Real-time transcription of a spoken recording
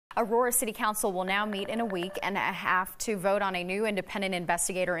Aurora City Council will now meet in a week and a half to vote on a new independent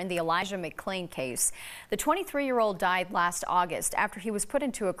investigator in the Elijah McClain case. The 23-year-old died last August after he was put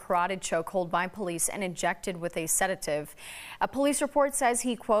into a carotid chokehold by police and injected with a sedative. A police report says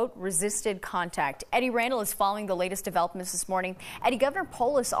he, quote, resisted contact. Eddie Randall is following the latest developments this morning. Eddie, Governor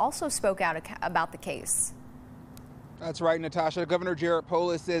Polis also spoke out about the case. That's right, Natasha. Governor Jared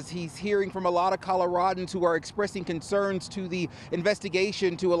Polis says he's hearing from a lot of Coloradans who are expressing concerns to the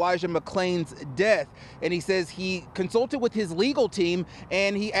investigation to Elijah McClain's death. And he says he consulted with his legal team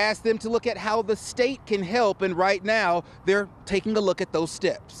and he asked them to look at how the state can help. And right now they're taking a look at those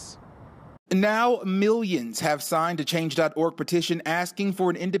steps. Now millions have signed a Change.org petition asking for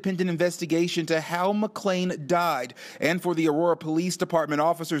an independent investigation to how McClain died and for the Aurora Police Department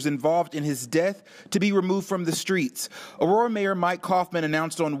officers involved in his death to be removed from the streets. Aurora Mayor Mike Coffman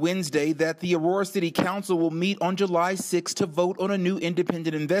announced on Wednesday that the Aurora City Council will meet on July 6 to vote on a new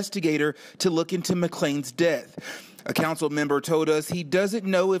independent investigator to look into McClain's death. A council member told us he doesn't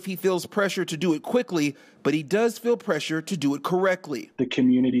know if he feels pressure to do it quickly, but he does feel pressure to do it correctly. The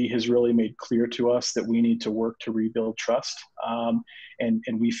community has really made clear to us that we need to work to rebuild trust.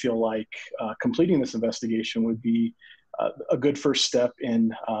 And we feel like completing this investigation would be a good first step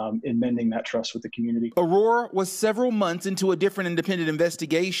in mending that trust with the community. Aurora was several months into a different independent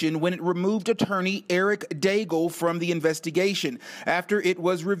investigation when it removed attorney Eric Daigle from the investigation after it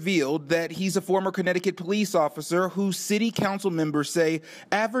was revealed that he's a former Connecticut police officer who city council members say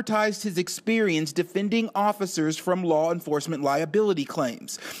advertised his experience defending officers from law enforcement liability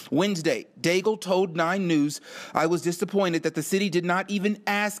claims. Wednesday, Daigle told 9 News, "I was disappointed that the city did not even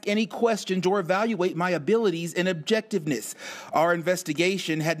ask any questions or evaluate my abilities and objectiveness. Our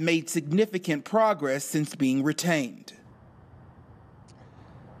investigation had made significant progress since being retained."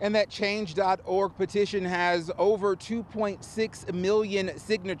 And that Change.org petition has over 2.6 million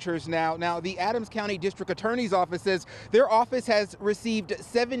signatures now. Now, the Adams County District Attorney's Office says their office has received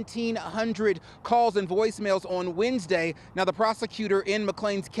 1,700 calls and voicemails on Wednesday. Now, the prosecutor in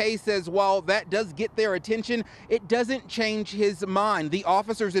McClain's case says while that does get their attention, it doesn't change his mind. The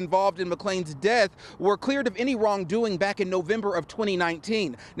officers involved in McClain's death were cleared of any wrongdoing back in November of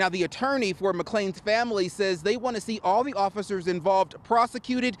 2019. Now, the attorney for McClain's family says they want to see all the officers involved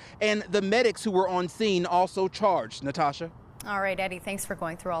prosecuted and the medics who were on scene also charged. Natasha? All right, Eddie, thanks for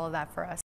going through all of that for us.